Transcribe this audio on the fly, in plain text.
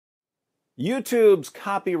YouTube's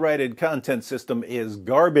copyrighted content system is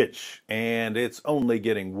garbage, and it's only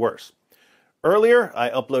getting worse. Earlier, I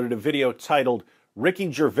uploaded a video titled, "Ricky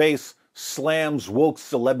Gervais Slams Woke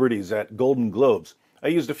Celebrities at Golden Globes." I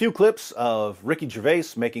used a few clips of Ricky Gervais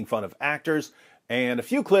making fun of actors, and a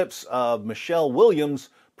few clips of Michelle Williams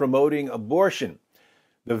promoting abortion.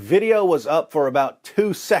 The video was up for about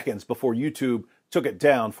 2 seconds before YouTube took it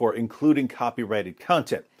down for including copyrighted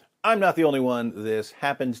content. I'm not the only one this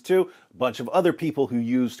happened to. A bunch of other people who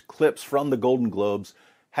used clips from the Golden Globes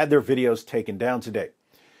had their videos taken down today.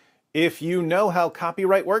 If you know how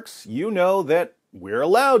copyright works, you know that we're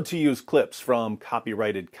allowed to use clips from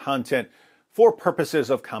copyrighted content for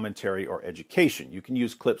purposes of commentary or education. You can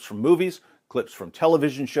use clips from movies, clips from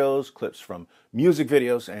television shows, clips from music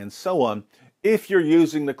videos, and so on, if you're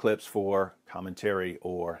using the clips for commentary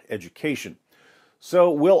or education.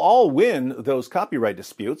 So we'll all win those copyright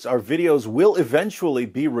disputes. Our videos will eventually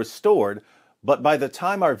be restored, but by the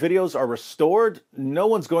time our videos are restored, no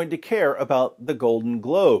one's going to care about the Golden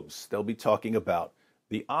Globes. They'll be talking about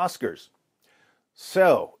the Oscars.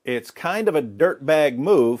 So it's kind of a dirtbag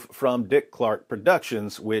move from Dick Clark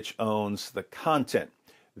Productions, which owns the content.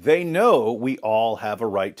 They know we all have a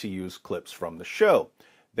right to use clips from the show.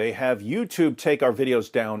 They have YouTube take our videos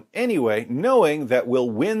down anyway, knowing that we'll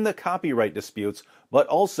win the copyright disputes, but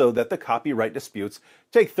also that the copyright disputes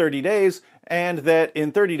take 30 days, and that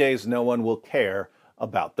in 30 days no one will care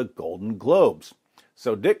about the Golden Globes.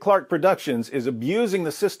 So Dick Clark Productions is abusing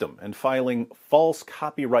the system and filing false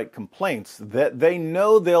copyright complaints that they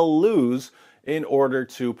know they'll lose in order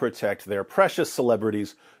to protect their precious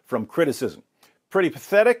celebrities from criticism. Pretty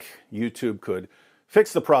pathetic. YouTube could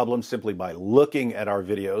fix the problem simply by looking at our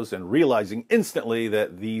videos and realizing instantly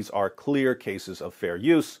that these are clear cases of fair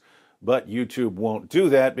use. But YouTube won't do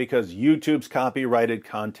that because YouTube's copyrighted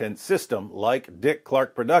content system, like Dick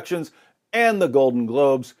Clark Productions and the Golden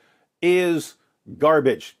Globes, is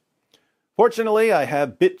garbage. Fortunately, I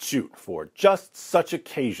have BitChute for just such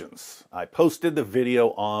occasions. I posted the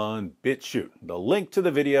video on BitChute. The link to the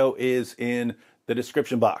video is in the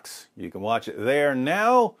description box. You can watch it there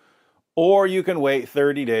now, or you can wait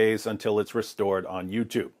 30 days until it's restored on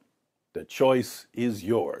YouTube. The choice is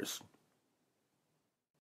yours.